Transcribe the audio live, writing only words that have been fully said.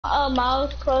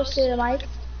Mouse close to the mic?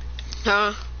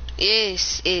 Huh?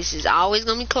 Yes, it's always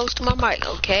gonna be close to my mic,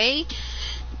 okay?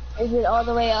 Is it all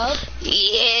the way up?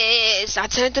 Yes, I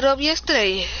turned it up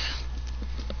yesterday.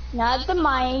 Not the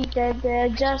mic, the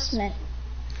adjustment.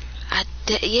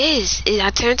 Yes,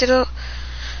 I turned it up.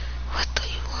 What do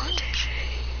you want?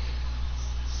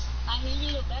 I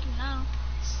hear you better now.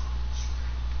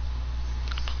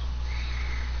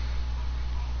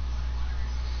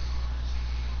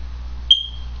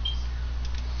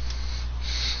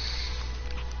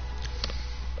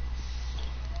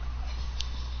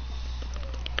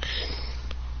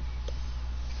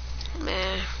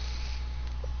 Man.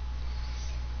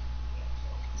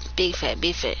 Big fat,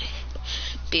 big fat.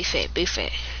 Big fat, big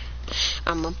fat.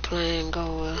 I'm a plain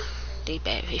goer. Big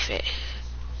fat, big fat.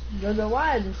 Jojo,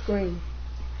 why is you screaming?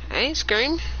 I ain't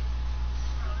screaming.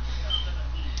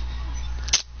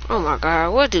 Oh my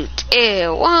god, what do Ed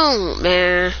want,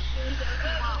 man?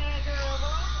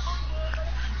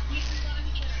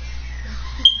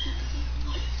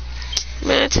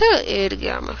 Man, tell Ed to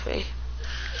get out my face.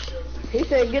 He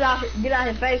said, get out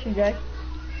his face, CJ.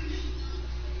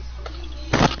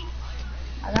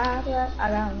 I got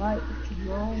like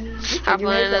I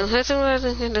plan on hustle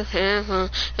in the hand.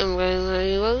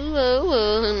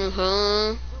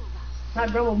 My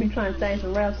grandma be trying to sing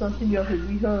some rap songs, she be up here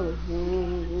be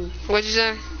humming. What'd you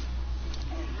say?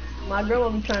 My grandma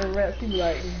be trying to rap, she be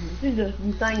like, she just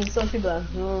be singing stuff, she be like,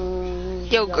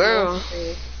 Yo, girl.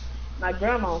 My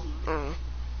grandma.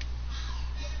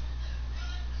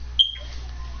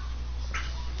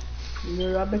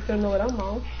 Yeah, I bet you know what I'm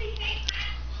on.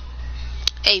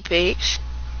 Apex.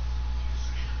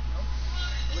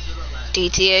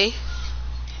 DTA.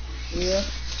 Yeah.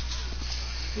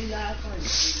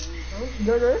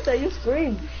 Jojo, they say you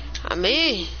screamed. I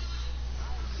mean.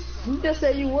 You just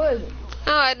said you wasn't.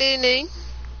 No, I didn't.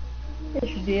 Yes,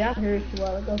 you did. I heard you a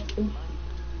while ago.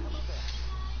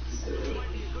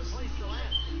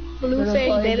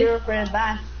 Blueface, baby. Your girlfriend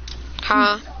bye.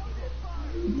 Huh?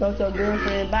 You told your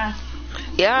girlfriend bye.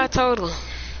 Yeah, I told her.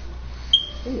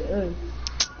 Yeah.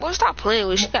 Boy, stop playing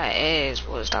with her. She got ass,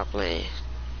 boy. Stop playing.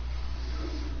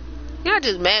 Y'all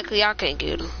just mad because y'all can't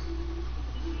get her.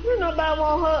 You nobody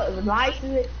want her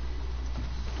license it.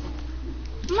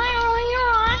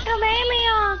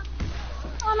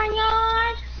 Oh my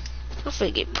god. I'm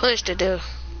finna get punched to death.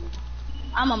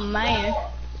 I'm a man.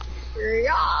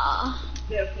 Yeah.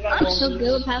 I'm so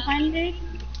good with Pathfinder.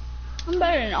 I'm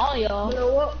better than all y'all. You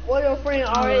know what your friend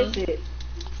already said?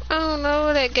 I don't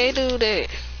know that gay dude that.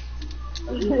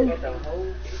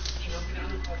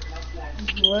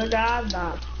 Well, God,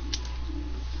 nah.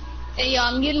 Hey, yo,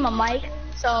 I'm getting my mic,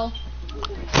 so.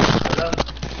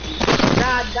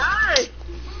 God, die.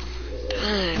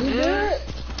 You good?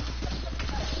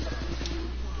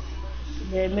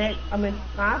 Yeah, Matt,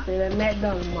 I said that Matt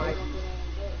done, Mike.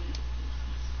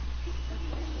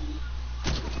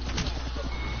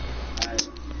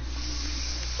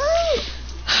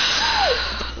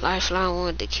 Lifeline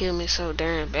wanted to kill me so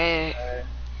darn bad.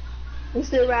 You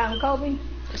still riding Kobe?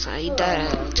 That's how he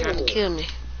died, trying to kill me.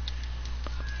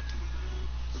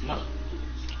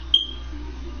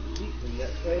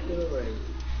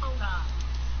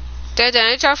 JJ,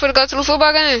 ain't y'all finna go to the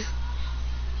football game?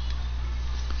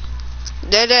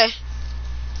 JJ.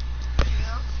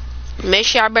 Make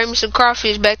sure I bring me some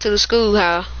crawfish back to the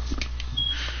schoolhouse.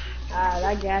 Alright,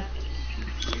 I got you.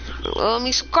 Love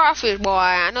me some crawfish, boy.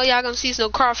 I know y'all gonna see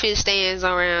some crawfish stands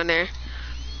around there.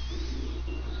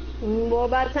 Boy,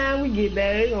 by the time we get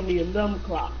back, it's gonna be 11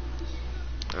 o'clock.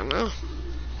 I know.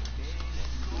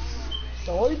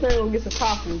 So only thing gonna get some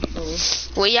coffee.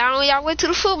 So. When y'all on y'all way to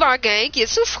the football game, get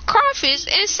some crawfish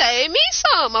and save me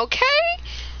some, okay?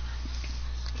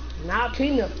 Not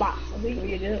peanut box. I think we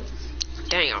get it.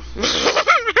 Damn.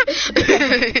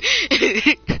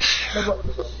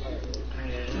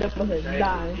 That was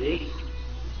dying.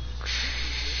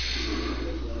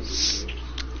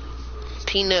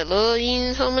 Peanut love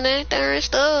eating some of that darn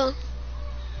stuff.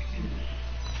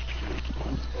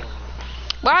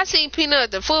 Boy, I seen Peanut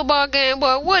at the football game,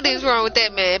 boy. What is wrong with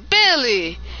that man?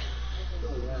 Billy.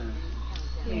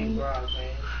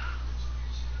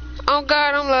 Oh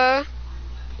God, I'm live.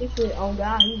 He said, oh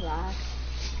God, he lied.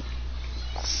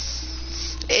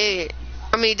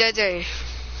 JJ.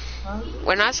 Huh?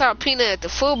 When I saw Peanut at the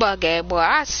football game, boy,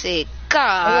 I said,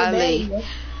 golly.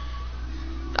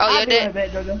 Oh, your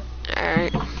dad?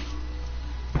 Alright.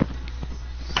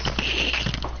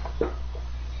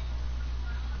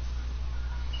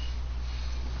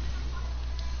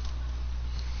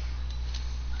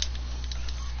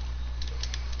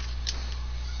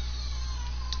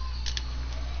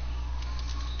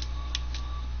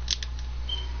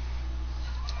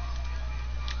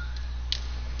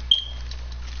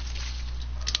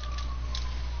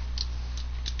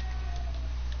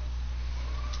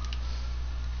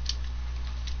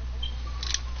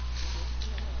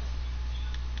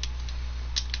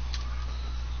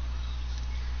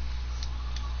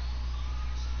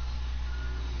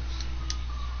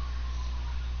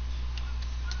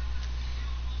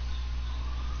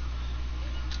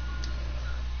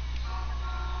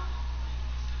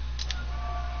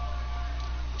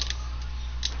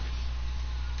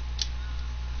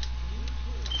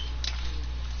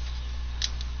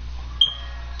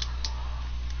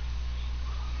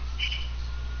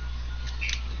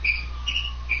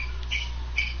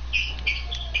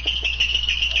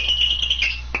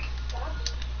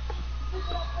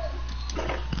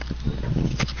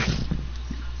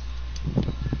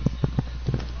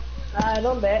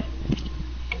 Alright, I'm back.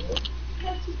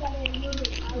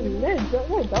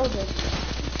 Where's Doja?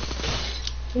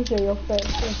 He said you're fat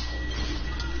too.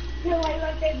 You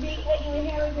like that big ugly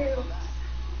hairy girl.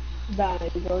 Bye,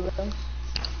 Doja.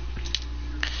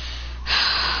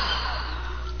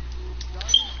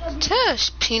 Tell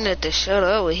Peanut to shut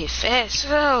up with his fat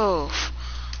self.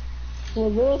 The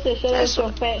girl said shut up with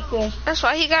your fat self. That's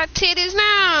why he got titties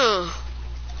now.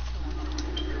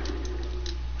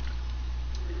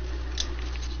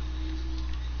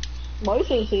 Boy, you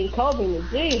should have seen Kobe in the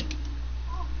G.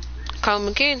 Come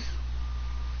again.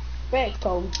 Fat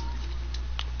Kobe.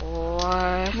 Boy.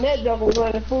 That joke was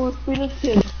running full speed of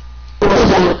titty.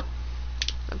 That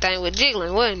thing was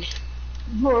jiggling, wasn't it?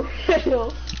 For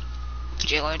real.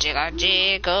 Jiggle, jiggle,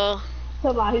 jiggle.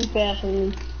 Talk about he's faster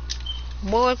than me.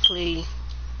 Boy, please.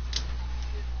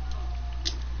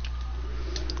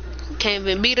 Can't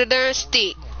even beat a darn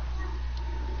stick.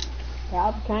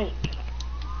 Probably can't.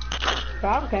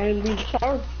 Probably can't even beat the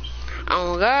turtle.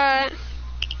 Oh, God.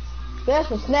 That's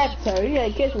a snap turtle. You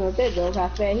ain't catch me with that joke, how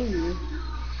fat he is.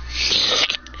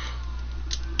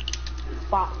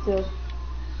 Boxer.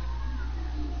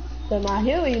 So now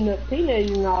he'll eating up peanut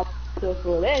eating all stuff,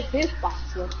 so that's his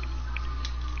boxer.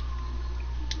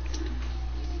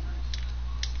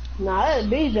 Nah, that's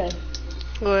BJ.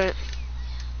 What?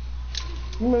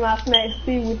 You remember I smacked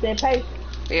Steve with that paper?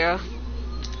 Yeah.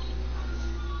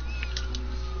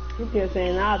 He kept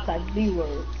saying all type of D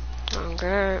words. Oh,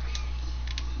 God.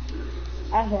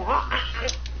 I said,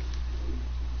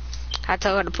 I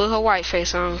told her to put her white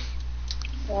face on.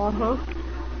 uh-huh.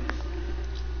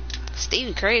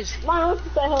 Stevie crazy. Why don't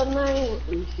you say her name?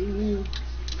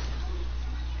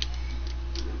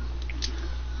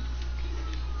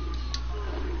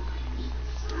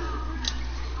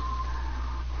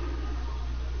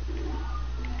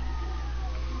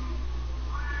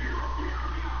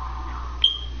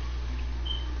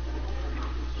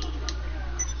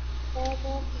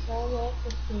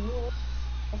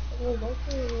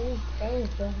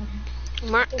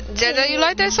 JJ, you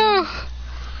like that song?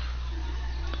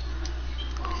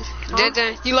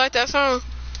 JJ, you like that song?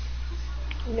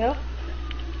 Yeah.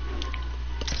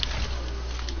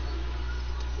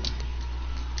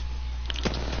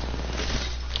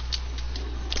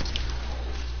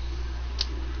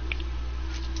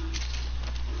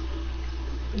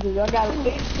 Dude, I got a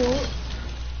remix to it.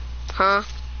 Huh?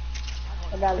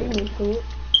 I got a remix to it.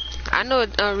 I know a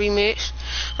remix.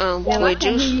 Yeah, with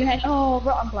Juice. You had, oh,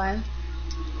 bro, I'm playing.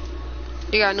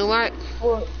 You got a new mic?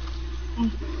 What?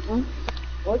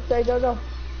 What say, Jojo?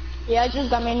 Yeah, I just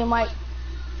got me a new mic.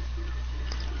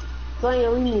 Sing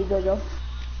your remix, Jojo.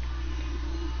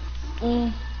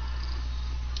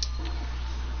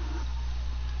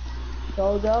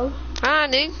 Jojo? Hi,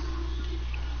 nigga.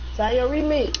 Sing your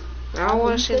remix. I don't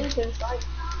want to see it.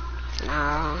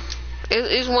 Nah.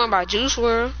 It's one by Juice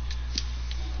WRLD.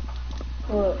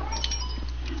 What?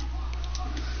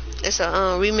 It's a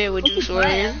remix with Juice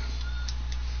WRLD.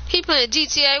 He playing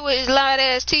GTA with his loud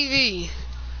ass TV.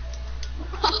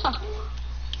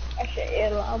 That shit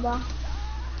is loud, bro.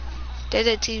 That's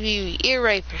that TV ear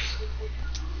raping.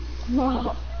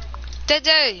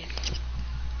 JJ.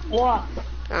 What?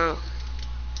 Oh.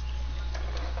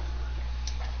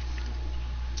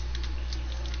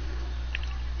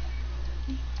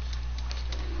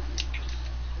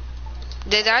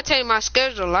 JJ, I tell you my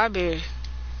schedule, library.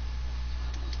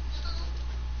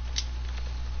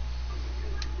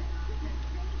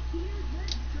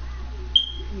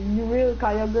 You really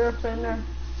call your girlfriend there?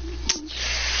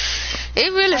 It's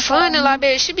really fun in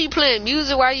library. She be playing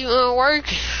music while you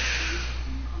working.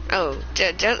 Oh, I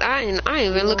ain't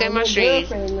even look at my stream.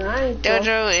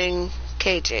 Jojo and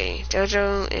KJ.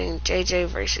 Jojo and JJ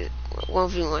versus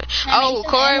 1v1. Oh,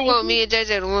 Corey want me and JJ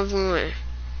to 1v1.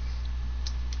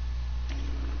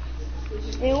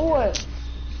 In what?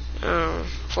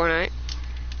 Fortnite.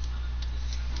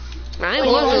 I ain't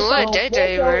 1v1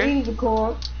 JJ,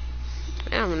 bro.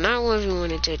 I'm not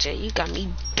 1v1 at JJ. You got me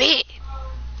bit.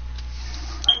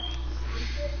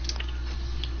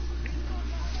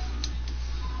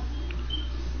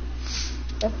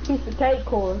 That's a piece of cake,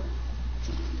 Corey.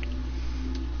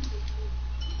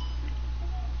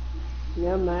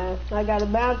 Yeah, man. I got a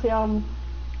bounty on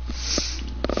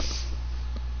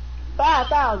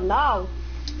 $5,000.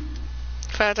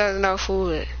 $5,000 for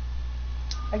what?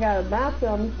 I got a bounty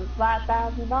on me for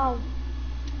 $5,000.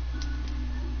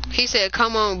 He said,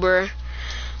 "Come on, bruh."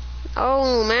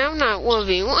 Oh man, I'm not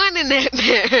 1v1 in that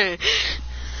man.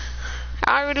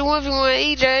 I already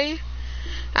 1v1 EJ.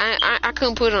 I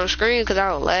couldn't put it on screen because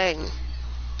I was lagging,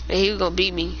 and he was gonna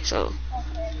beat me. So.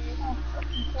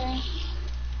 Okay.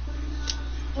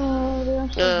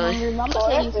 200. I'm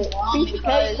taking too long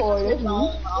because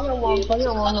you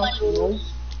don't want no food.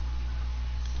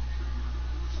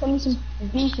 Put me some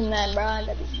beef in that, bro.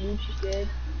 That'd be Gucci good.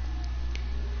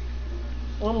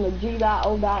 I'm the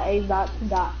G.O.A.T.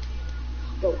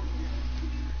 Go.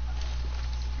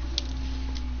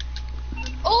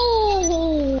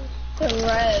 Oh,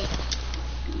 correct.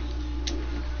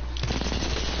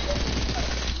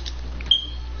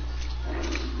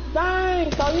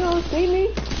 Dang, so you don't see me?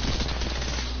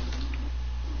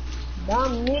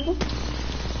 Dumb nigga.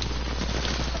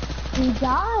 He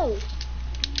died.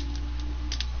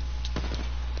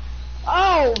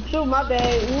 Oh, shoot, my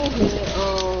bad.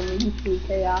 You see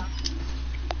chaos.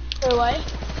 Wait, what?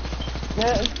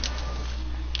 Yeah.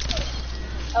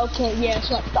 Okay, yeah,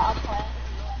 so stop playing.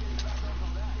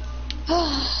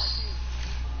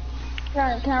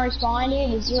 Can I respond?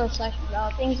 It is 0 seconds. No,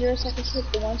 I think 0 seconds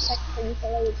took the 1 second for you to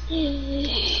load.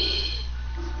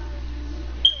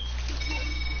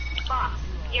 Boss,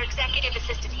 your executive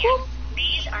assistant here.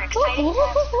 These are exciting times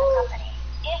for the company.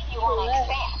 If you want to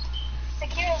expand,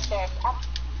 secure serves up.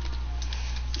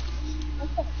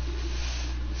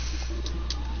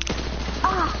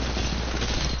 Ah!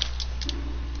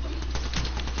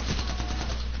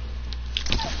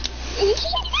 He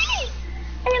shot me!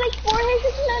 I had like 4 hits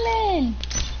with nothing!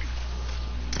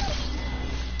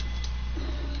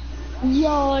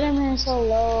 Yo, that man's so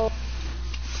low.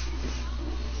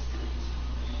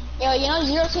 Yo, you know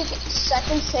 0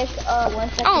 seconds take 1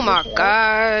 second. Oh my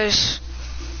gosh.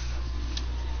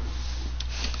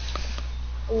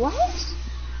 What?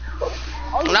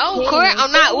 No, Corey,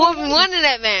 I'm not 1v1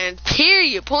 that man.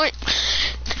 Period. Point.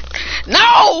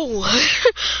 No!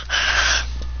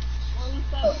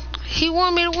 He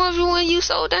wanted me to 1v1 you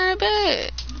so damn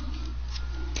bad.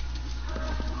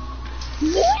 A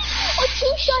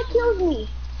 2-shot killed me.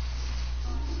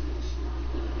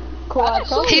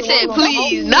 He said,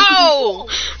 please, no,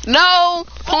 no,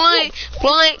 point,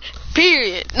 blank,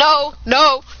 period. No,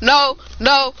 no, no,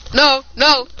 no, no,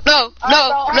 no, no,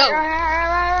 no, no.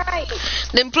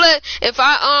 Then play, if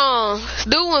I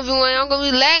do 1v1, I'm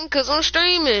gonna be lagging cause I'm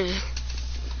streaming.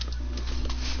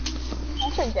 I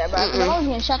think that, bro. I was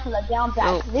getting shot from the down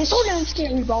back. This so damn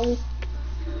scary, bro.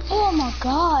 Oh my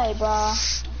god, bro.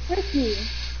 Tricky.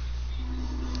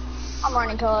 I'm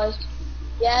running, cuz.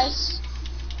 Yes.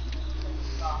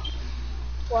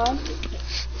 What?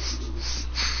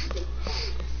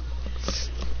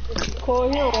 Corey,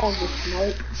 you don't want this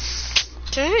smoke.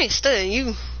 I ain't studying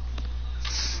you.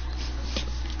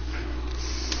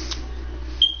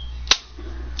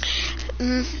 I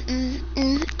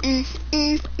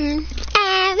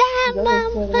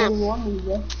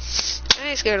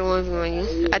ain't scared of 1v1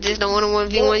 you. I just don't want to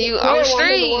 1v1 you on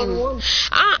stream.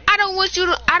 I don't want you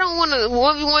to. I don't want to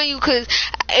 1v1 you because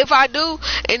if I do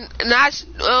and not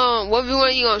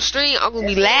 1v1 you on stream, I'm gonna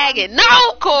be lagging.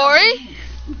 No, Corey.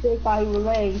 He said if I was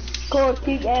lagging. Corey,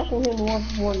 keep asking him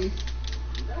 1v1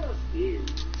 you.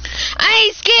 I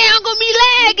ain't scared. I'm gonna be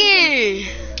lagging.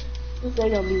 He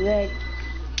said gonna be lagging.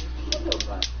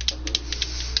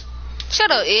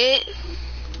 Shut up, Ed.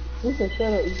 He said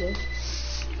shut up, EJ.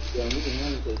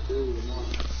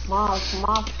 My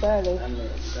Saturday.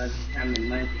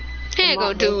 He ain't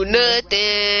gonna do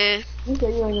nothing. He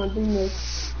said you ain't gonna do nothing.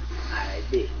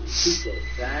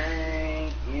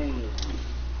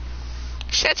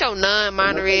 Shut your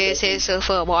non-minor ass head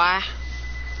up, boy.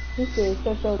 He said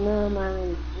shut your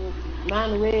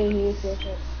non-minor red head stuff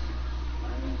up.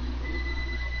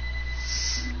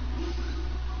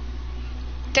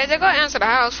 JJ, go answer the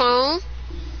house phone.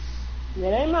 Yeah,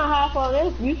 that ain't my high phone.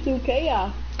 That's YouTube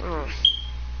Chaos.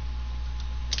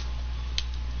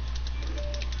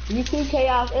 YouTube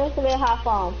Chaos. Answer that high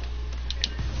phone.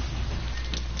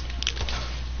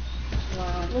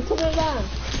 Wow. Let's put it down.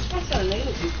 That's your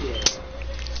name.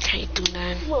 Can't do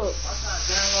nothing. Look.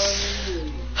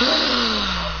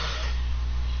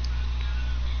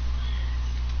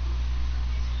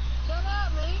 Shut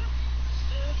up, man.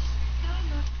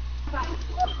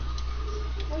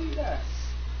 What you got?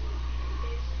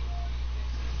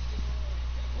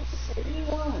 What do you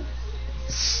want?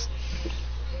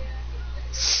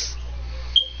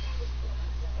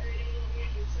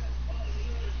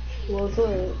 What's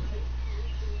it?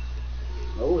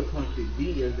 Oh, it comes to D,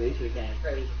 they should have got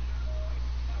crazy.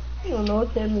 You don't know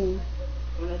what that means.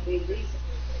 When I say D,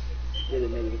 it'll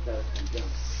make it start some jump.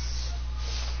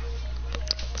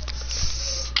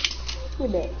 Who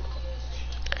that?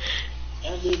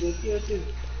 That big been killed too.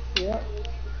 Yep.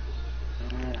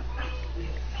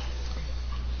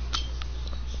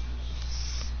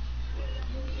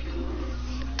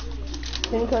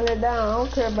 Can't cut it down. I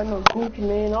don't care about no Gucci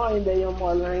man or anybody on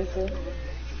my line, sir.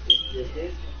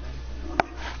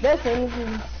 That's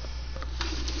anything.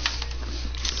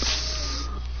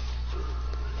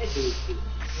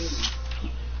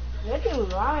 That dude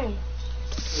was lying.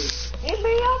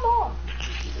 NBA Youngboy.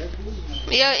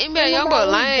 Yeah, NBA Youngboy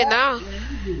lying now.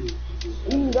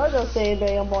 Even JoJo said NBA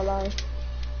Youngboy lying.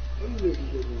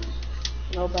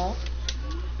 No bad.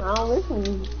 I don't listen to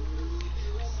you.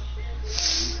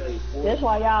 That's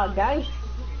why y'all gangsta.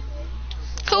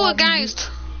 Who a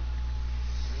gangster?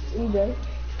 EJ.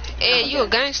 Hey, you a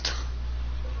gangster?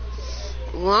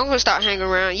 Well, I'm gonna start hanging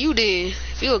around you then.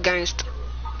 If you a gangster.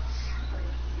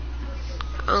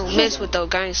 I don't mess with those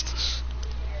gangsters.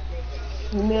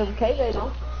 You mess with KJ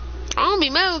though? I don't be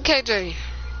mad with KJ.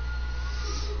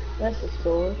 That's the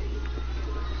story.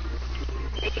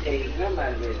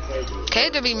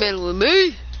 KJ be mad with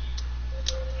me.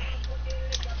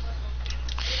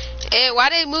 Hey, why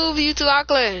they move you to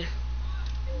Auckland?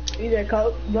 EJ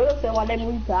coach. JoJo said why they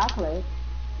moved to Auckland.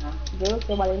 JoJo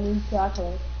said why they moved to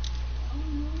Auckland.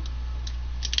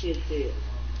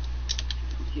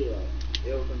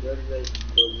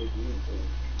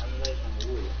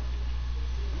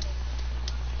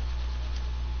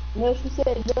 No, she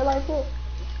said just like that.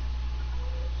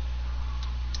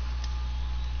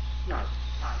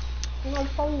 I'm not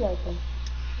funny like that.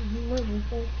 You know you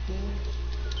say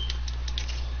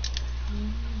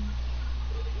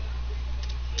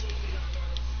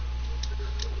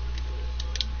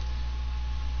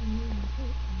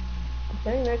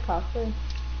dang, that coffee.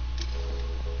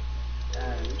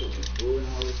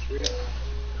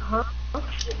 Huh?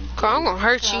 Cause I'm gonna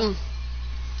hurt you.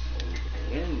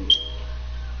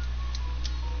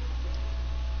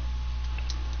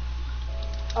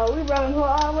 Oh, we running her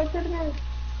all the way to the game.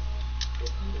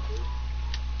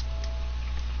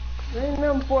 Ain't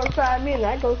nothing 45 minutes.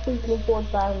 I go sleep in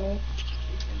 45 minutes.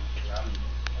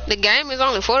 The game is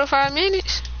only 45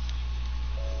 minutes.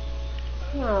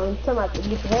 No, I'm talking about to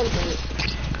get the head of it.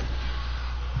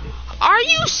 Are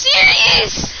you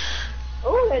serious?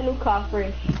 Oh, that new car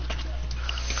fresh.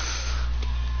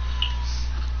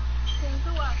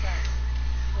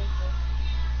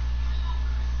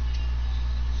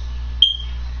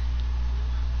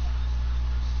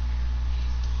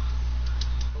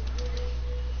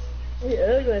 It's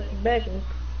ugly at the back and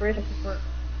fresh at the front.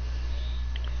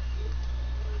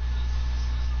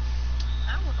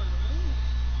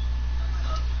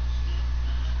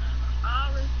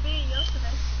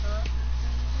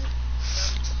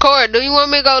 Corey, do you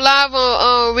want me to go live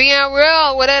on Real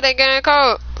Real? What that game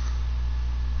called?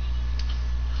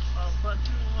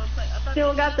 She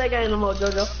don't got that game no more,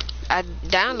 JoJo. I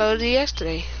downloaded it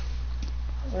yesterday.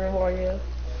 Well, yeah.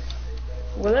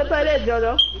 Well, let's play that,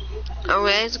 JoJo. I'm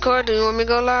gonna ask Corey, do you want me to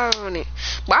go live on it?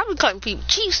 But I be calling people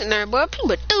Chiefs in there, boy.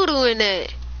 People doo-doo in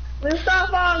that. Then stop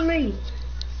following me.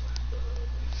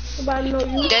 Nobody know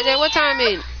you. JJ, what time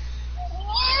is it?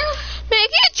 Man,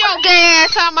 get your gay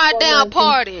ass on my damn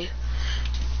party.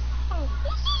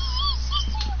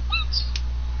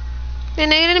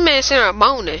 And nigga, the man sitting there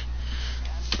moaning.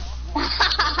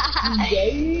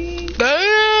 Gay.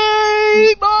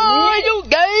 Gay, boy, you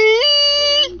gay.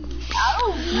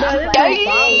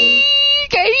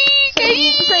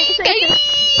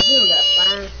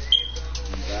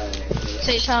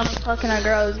 Say Thomas fucking a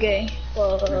girl is gay.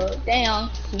 Damn.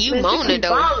 You moaning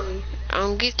though. I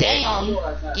don't get that. Damn.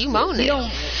 You moaning.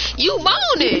 You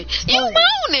moaning. You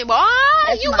moaning, boy.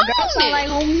 You moaning. Like,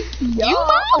 homie. You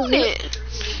moaning.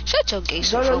 Shut your gay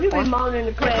shit up, You boy. be moaning in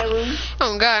the classroom.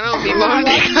 Oh God, I don't be moaning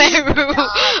in the classroom.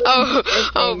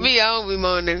 Oh me, I don't be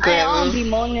moaning in the I don't classroom. be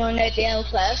moaning on that damn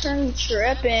classroom.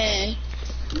 Tripping.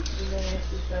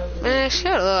 Man,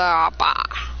 shut up.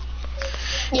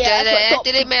 Yeah,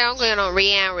 After this, man, I'm going on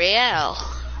Real.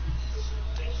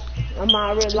 I'm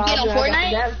already logged get on in.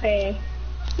 I got the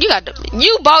battle pass.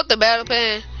 You bought the battle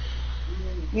pan.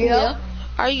 Yeah.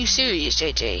 Are you serious,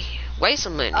 JJ? Waste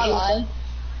some money. I lied.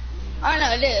 I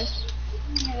know this.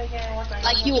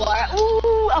 Like you are.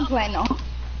 Ooh, I'm playing though.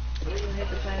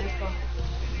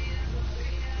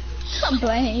 I'm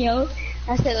playing, yo.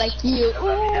 I said like you.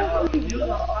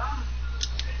 Ooh.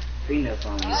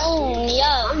 Oh,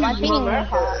 yeah, my thing is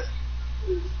hot.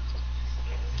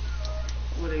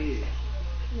 What are you?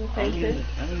 I'm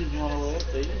just going away up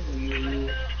there.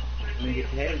 You get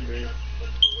paid, bro.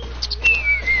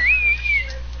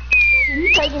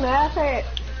 You taking the iPad?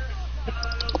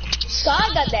 Sky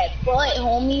got that butt,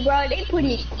 homie, bro. They put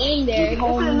it in there,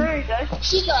 homie.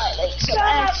 She got like some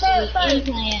actual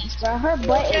implants, bro. Her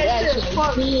butt is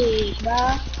actually big,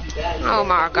 bro. Oh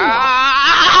my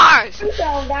gosh! You're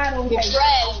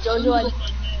trash, JoJo.